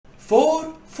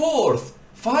4 4th,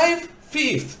 5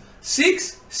 5th,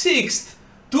 6 6th,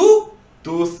 2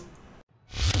 2th.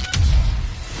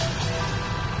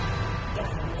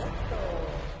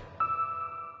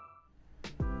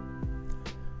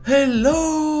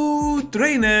 Hello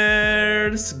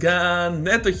trainers,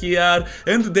 Neto here,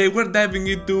 and today we're diving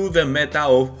into the meta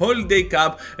of Holiday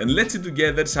Cup and let's see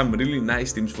together some really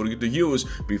nice teams for you to use.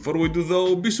 Before we do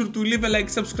though, be sure to leave a like,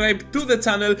 subscribe to the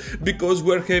channel because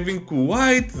we're having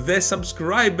quite the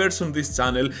subscribers on this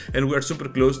channel and we're super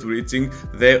close to reaching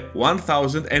the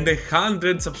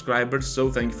 1100 subscribers, so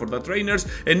thank you for that trainers.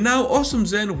 And now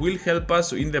AwesomeXen will help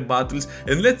us in the battles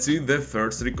and let's see the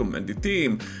first recommended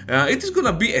team. It is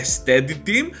gonna be a steady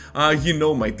team, you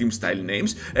know my team style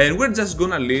names, and we're just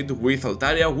gonna lead with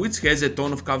Altaria, which has a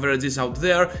ton of coverages out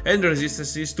there and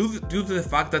resistances due to the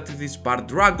fact that it is part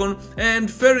dragon, and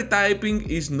fairy typing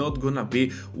is not gonna be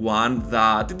one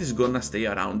that it is gonna stay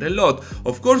around a lot.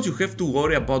 Of course you have to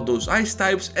worry about those ice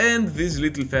types and this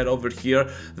little fair over here,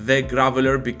 the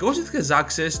Graveler, because it has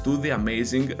access to the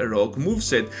amazing rock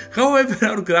moveset. However,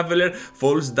 our Graveler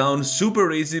falls down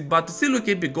super easy, but still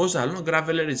okay because Alona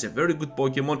Graveler is a very good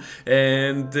Pokemon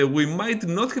and we might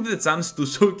not have the chance to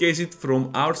showcase it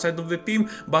from our side of the team,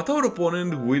 but our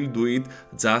opponent will do it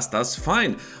just as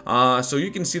fine. So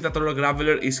you can see that our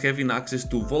Graveler is having access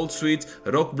to Volt Switch,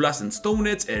 Rock Blast and Stone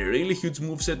Edge, a really huge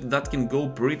moveset that can go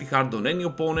pretty hard on any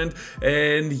opponent,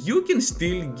 and you can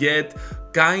still get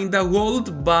kinda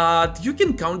gold, but you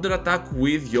can counterattack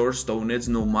with your Stone Edge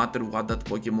no matter what that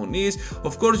Pokemon is.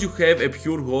 Of course you have a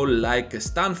pure goal like a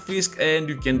Stunfisk and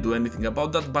you can't do anything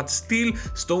about that, but still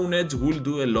Stone Edge will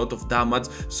do a lot of damage,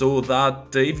 so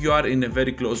that if you are in a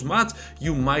very close match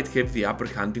you might have the upper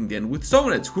hand in the end with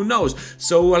Stone Edge, who knows.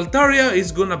 So Altaria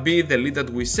is gonna be the lead that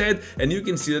we said, and you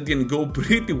can see that you can go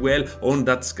pretty well on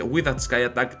that with that Sky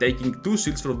attack, taking 2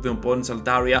 shields from the opponent's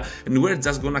Altaria, and we're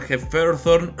just gonna have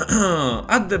Ferrothorn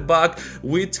at the back,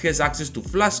 which has access to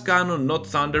Flash Cannon, not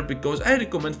Thunder, because I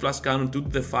recommend Flash Cannon due to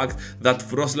the fact that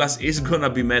Frostlass is gonna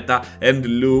be meta, and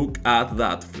look at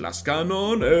that Flash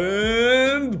Cannon,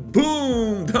 and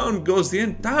boom, down goes the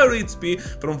entire HP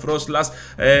from Frostlass,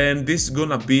 and this is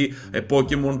gonna be a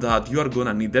Pokemon that you are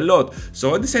gonna need a lot.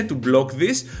 So I decided to block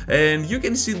this, and you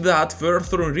can see that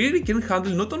Ferrothorn really can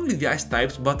handle not only the ice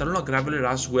types but Alona Graveler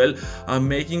as well,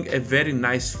 making a very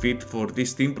nice fit for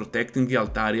this team, protecting the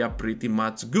Altaria pretty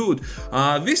much good.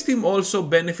 This team also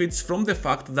benefits from the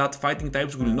fact that fighting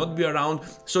types will not be around,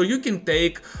 so you can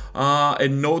take a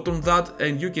note on that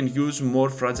and you can use more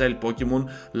fragile Pokemon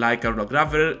like Alona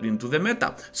Graveler into the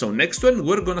meta. So next one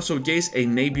we're gonna showcase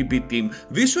an ABB team.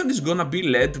 This one is gonna be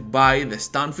led by the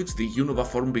Stunfisk, the Unova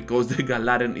form, because the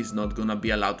Galarian is not gonna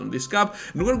be allowed on this cup,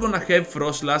 and we're gonna have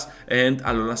Frostlass and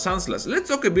Alola Sandslash. Let's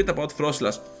talk a bit about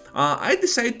Frostlass. I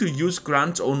decided to use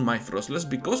Crunch on my Frostlass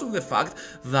because of the fact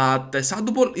that the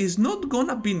Shadow Ball is not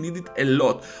gonna be needed a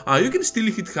lot. You can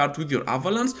still hit hard with your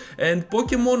Avalanche, and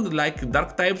Pokemon like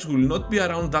Dark types will not be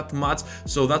around that much,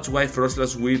 so that's why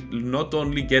Frostlass will not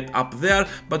only get up there,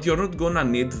 but you're not gonna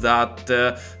need that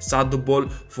Shadow Ball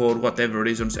for whatever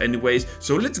reasons anyways.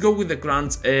 So let's go with the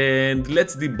Crunch and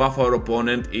let's debuff our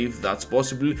opponent if that's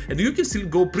possible, and you can still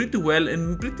go pretty well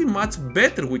and pretty much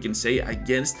better, we can say,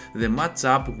 against the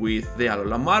matchup with the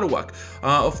Alola Marowak.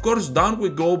 Of course down we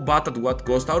go, but at what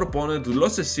cost? Our opponent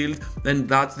lost a shield, and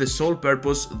that's the sole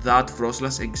purpose that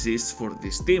Frostlass exists for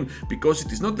this team, because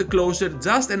it is not the closer,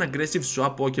 just an aggressive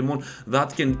swap Pokemon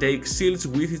that can take shields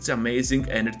with its amazing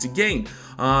energy gain.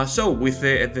 So with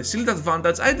the shield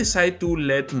advantage I decided to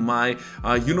let my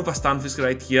Unova Stunfisk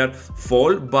right here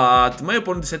fall, but my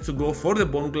opponent decided to go for the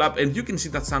Bone Club, and you can see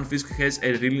that Stunfisk has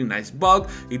a really nice bulk,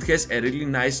 it has a really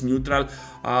nice neutral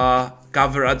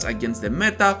coverage against the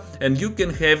meta, and you can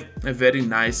have a very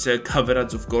nice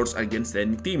coverage of course against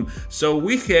any team. So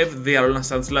we have the Alola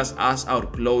Sandslash as our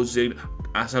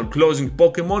closing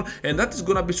Pokemon, and that is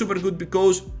gonna be super good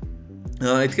because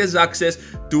it has access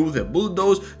to the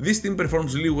Bulldoze. This team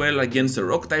performs really well against the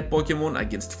rock type Pokemon,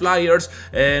 against flyers,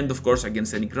 and of course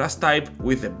against any grass type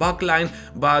with the backline.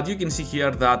 But you can see here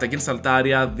that against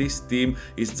Altaria this team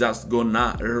is just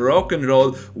gonna rock and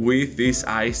roll with its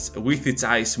ice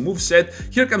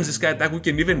moveset. Here comes the Sky attack, we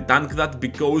can even tank that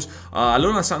because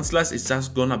Alola Sandslash is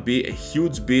just gonna be a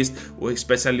huge beast,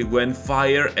 especially when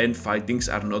fire and fightings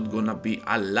are not gonna be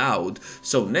allowed.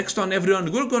 So next one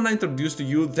everyone, we're gonna introduce to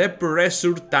you the Pressure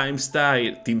Time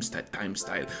Style.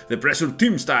 The Pressure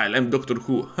Team Style. I'm Doctor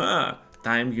Who.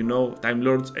 Time, you know, Time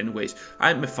Lords. Anyways,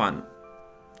 I'm a fan.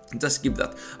 Just skip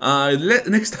that.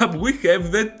 Next up we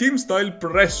have the team style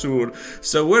pressure.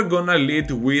 So we're gonna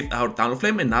lead with our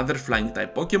Talonflame, another flying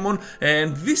type Pokemon,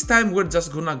 and this time we're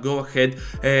just gonna go ahead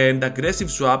and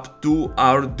aggressive swap to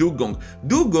our Dugong.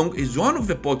 Dugong is one of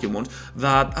the Pokemons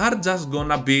that are just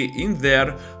gonna be in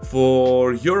there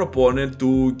for your opponent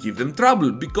to give them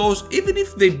trouble, because even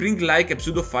if they bring like a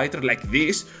pseudo fighter like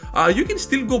this, you can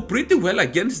still go pretty well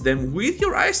against them with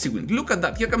your Icy Wind. Look at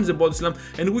that, here comes the Body Slam,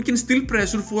 and we can still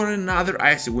pressure for another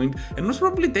Icy Wind and most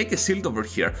probably take a shield over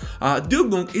here.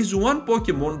 Dugong is one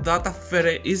Pokemon that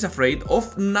is afraid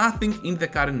of nothing in the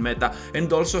current meta,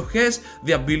 and also has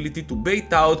the ability to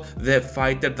bait out the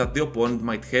fighter that the opponent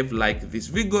might have, like this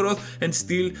Vigoroth, and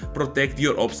still protect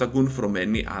your Obstagoon from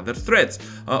any other threats.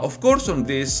 Of course, on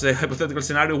this hypothetical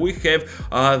scenario we have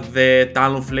the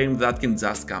Talonflame that can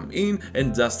just come in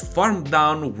and just farm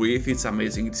down with its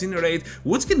amazing Incinerate,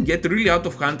 which can get really out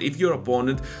of hand if your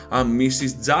opponent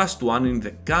misses just one in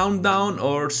the countdown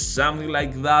or something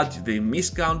like that, they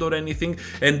miscount or anything,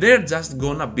 and they're just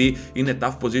gonna be in a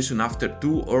tough position after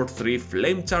 2 or 3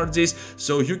 flame charges.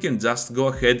 So you can just go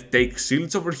ahead, take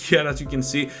shields over here as you can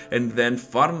see, and then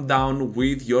farm down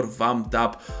with your vamped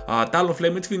up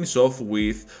Talonflame and finish off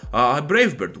with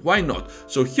Brave Bird. Why not?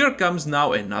 So here comes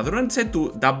now another one set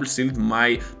to double shield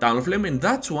my Talonflame, and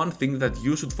that's one thing that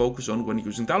you should focus on when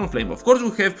using Talonflame. Of course, we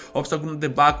have Obstagoon at the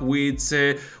back, which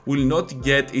will not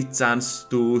get its chance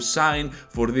to shine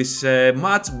for this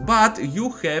match, but you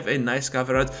have a nice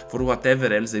coverage for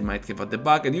whatever else they might have at the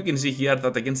back, and you can see here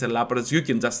that against the Lapras you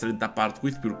can just rip it apart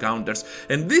with pure counters,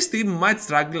 and this team might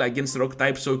struggle against rock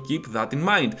type, so keep that in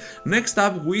mind. Next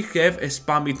up we have a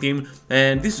spammy team,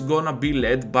 and this is gonna be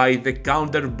led by the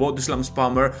counter Body Slam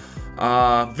spammer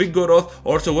Vigoroth.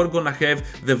 Also we're gonna have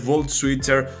the Volt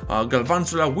Switcher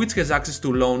Galvantula, which has access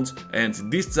to launch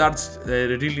and discharge,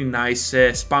 a really nice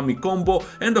spammy combo,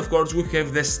 and of course we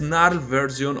have the Snarl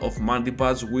version of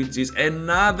Mandibuzz, which is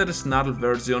another Snarl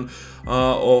version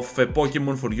of a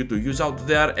Pokemon for you to use out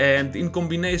there, and in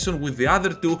combination with the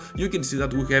other two you can see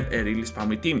that we have a really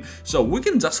spammy team. So we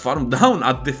can just farm down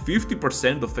at the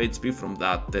 50% of HP from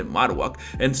that Marowak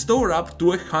and store up to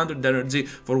 100 energy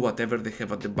for whatever they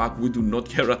have at the back. We do not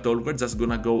care at all, we're just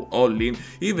gonna go all in,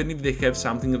 even if they have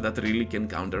something that really can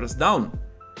counter us down.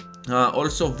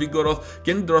 Also Vigoroth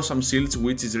can draw some shields,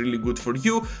 which is really good for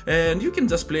you, and you can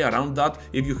just play around that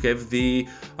if you have the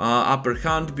upper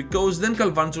hand, because then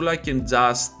Galvantula can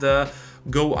just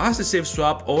go as a safe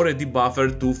swap or a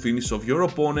debuffer to finish off your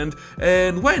opponent,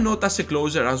 and why not as a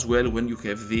closer as well when you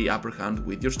have the upper hand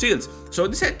with your shields. So I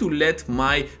decided to let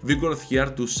my Vigoroth here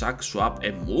to sack swap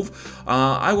a move.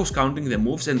 I was counting the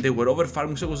moves and they were over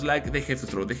farming, so I was like, they have to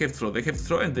throw, they have to throw, they have to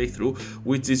throw, and they threw,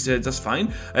 which is just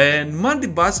fine. And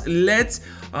Mandibuzz lets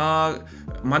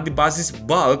Mandibuzz's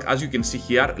bulk, as you can see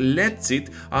here, lets it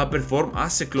perform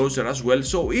as a closer as well.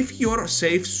 So if your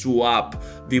safe swap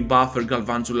debuffer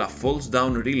Galvantula falls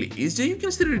down really easy, you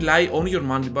can still rely on your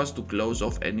Mandibuzz to close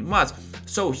off any match.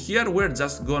 So here we're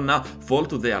just gonna fall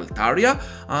to the Altaria,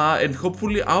 and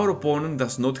hopefully our opponent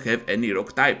does not have any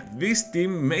rock type. This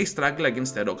team may struggle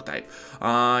against a rock type.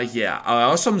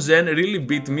 AwesomeXen really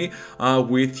beat me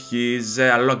with his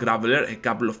Alola Graveler a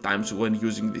couple of times when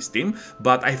using this team,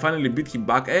 but I finally beat him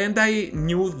back, and I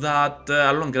knew that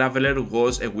Alola Graveler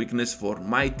was a weakness for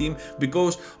my team,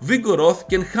 because Vigoroth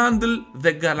can handle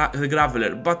the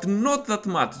Graveler, but not that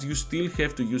much. You still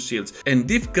have to use shields, and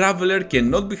if Graveler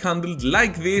cannot be handled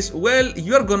like this, well,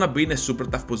 you are gonna be in a super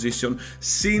tough position,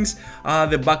 since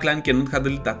the backline cannot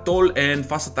handle it at all, and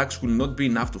fast attacks will not be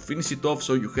enough to finish it off,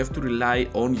 so you have to rely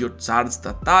on your charged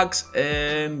attacks,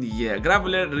 and yeah,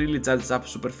 Graveler really charges up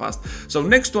super fast. So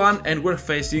next one, and we're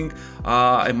facing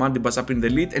a Mandibuzz up in the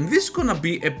lead, and this is gonna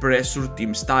be a pressure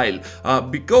team style,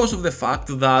 because of the fact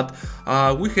that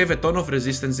we have a ton of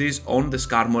resistances on the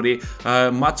Skarmory,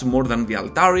 much more than the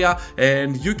Altaria,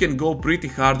 and you can go pretty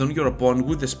hard on your opponent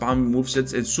with the spammy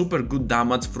movesets and super good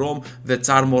damage from the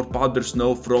Charmor, Powder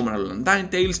Snow from Alolan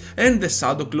Ninetales, and the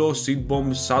Shadow Claw, Seed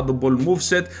Bomb, Shadow Ball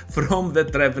moveset from the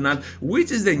Trevenant,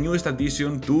 which is the newest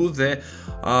addition to the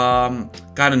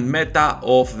current meta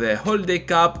of the Holiday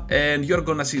Cup, and you're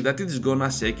gonna see that it is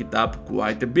gonna shake it up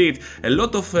quite a bit. A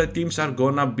lot of teams are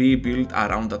gonna be built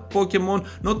around that Pokemon,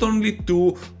 not only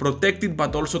to protect it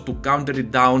but also to counter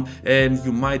it down, and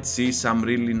you might see some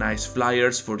really nice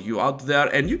flyers for you out there.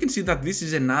 And you can see that this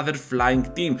is another flying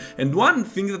team, and one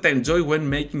thing that I enjoy when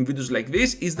making videos like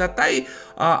this is that I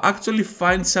actually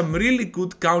find some really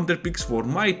good counter picks for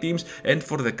my teams and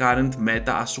for the current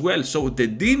meta as well. So the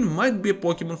Dean might be a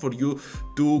Pokemon for you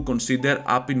to consider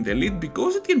up in the lead,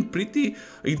 because it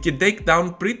can take down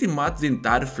pretty much the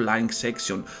entire flying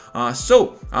section. So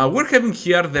we're having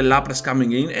here the Lapras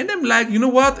coming in, and I'm like, you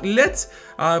know what, let's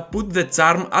put the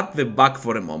charm at the back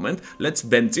for a moment, let's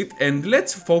bench it, and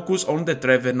let's focus on the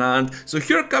Trevenant. So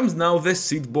here comes now the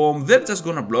Seed Bomb, they're just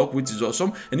gonna block, which is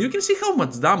awesome, and you can see how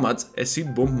much damage a Seed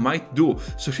Bomb might do.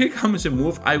 So here comes a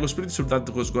move, I was pretty sure that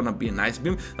was gonna be an Ice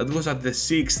Beam, that was at the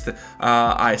 6th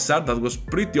ISR, that was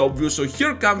pretty obvious. So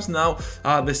here comes now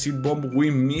the Seed Bomb, we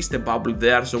missed a bubble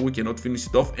there, so we cannot finish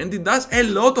it off, and it does a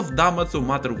lot of damage no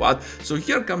matter what. So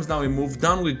here comes now a move,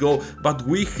 down we go, but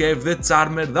we have the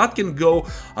Charmer that can go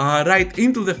right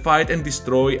into the fight and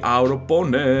destroy our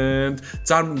opponent.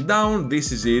 Charm down,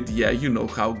 this is it. Yeah, you know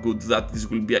how good that this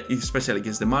will be, especially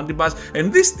against the Mandibas.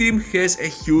 And this team has a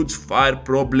huge fire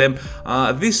problem.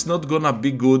 This is not gonna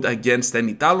be good against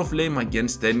any Talonflame,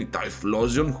 against any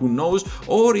Typhlosion, who knows,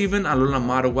 or even Alola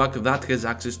Marowak that has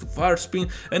access to Fire Spin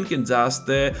and can just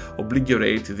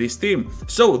obliterate this team.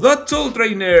 So that's all,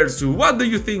 trainers. What do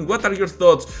you think? What are your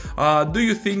thoughts? Do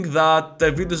you think that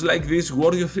videos like this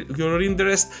were your interest?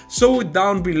 Show it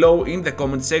down below in the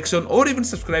comment section, or even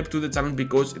subscribe to the channel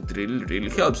because it really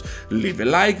helps. Leave a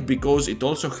like because it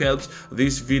also helps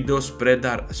this video spread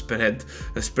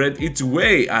its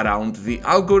way around the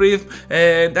algorithm,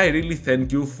 and I really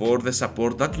thank you for the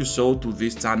support that you show to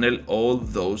this channel all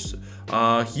those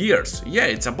years. Yeah,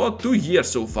 it's about 2 years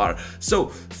so far. So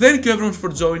thank you everyone for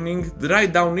joining.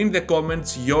 Write down in the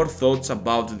comments your thoughts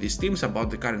about these teams, about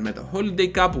the current meta Holiday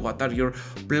Cup. What are your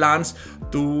plans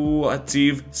to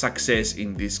achieve success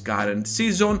in this current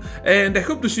season? And I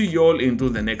hope to see you all into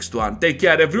the next one. Take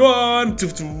care everyone.